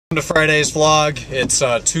Welcome to Friday's vlog. It's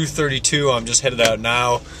 2:32. I'm just headed out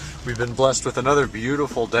now. We've been blessed with another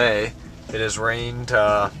beautiful day. It has rained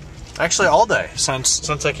actually all day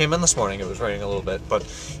since I came in this morning. It was raining a little bit, but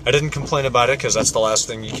I didn't complain about it because that's the last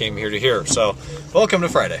thing you came here to hear. So, welcome to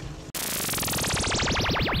Friday.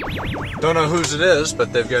 Don't know whose it is,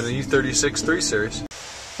 but they've got an E36 3 Series.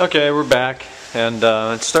 Okay, we're back, and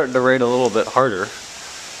it's starting to rain a little bit harder.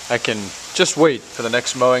 I can just wait for the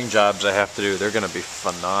next mowing jobs I have to do. They're gonna be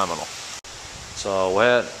phenomenal. It's all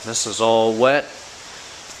wet. This is all wet.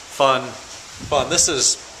 Fun. This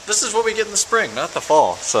is what we get in the spring, not the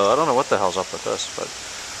fall. So I don't know what the hell's up with this, but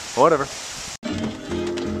whatever.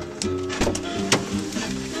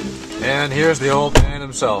 And here's the old man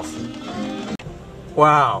himself.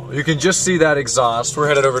 Wow, you can just see that exhaust. We're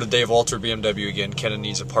headed over to Dave Walter BMW again. Kenan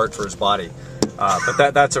needs a part for his body.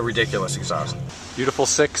 But that's a ridiculous exhaust. Beautiful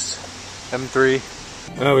 6 M3.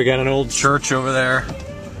 Oh, we got an old church over there.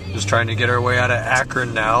 Just trying to get our way out of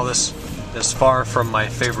Akron now, this far from my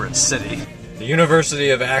favorite city. The University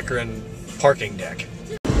of Akron parking deck.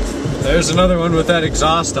 There's another one with that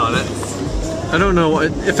exhaust on it. I don't know,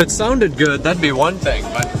 if it sounded good, that'd be one thing,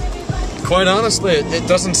 but quite honestly, it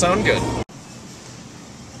doesn't sound good.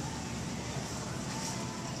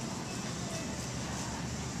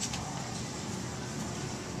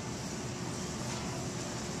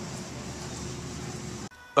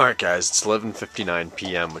 Alright guys, it's 11:59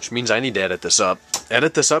 p.m., which means I need to edit this up,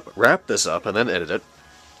 wrap this up, and then edit it.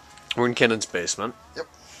 We're in Kenan's basement.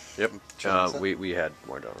 Yep. We had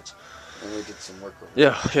more donuts. And we did some work over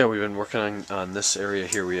Yeah, we've been working on this area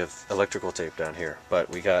here. We have electrical tape down here, but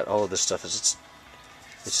we got all of this stuff. It's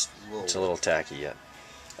a little tacky yet.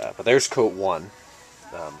 But there's coat 1.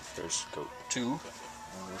 There's coat 2.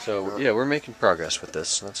 So yeah, we're making progress with this,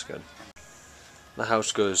 so that's good. The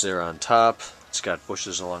house goes there on top. It's got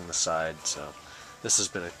bushes along the side, so this has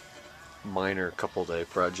been a minor couple-day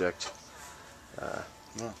project.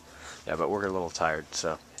 Yeah, but we're a little tired,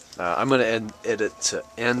 so I'm going to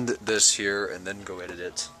end this here and then go edit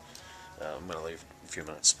it. I'm going to leave a few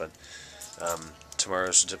minutes, but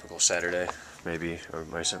tomorrow's a typical Saturday, maybe. Or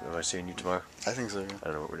am I seeing you tomorrow? I think so, yeah. I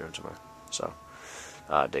don't know what we're doing tomorrow. So,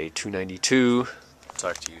 day 292.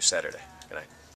 Talk to you Saturday.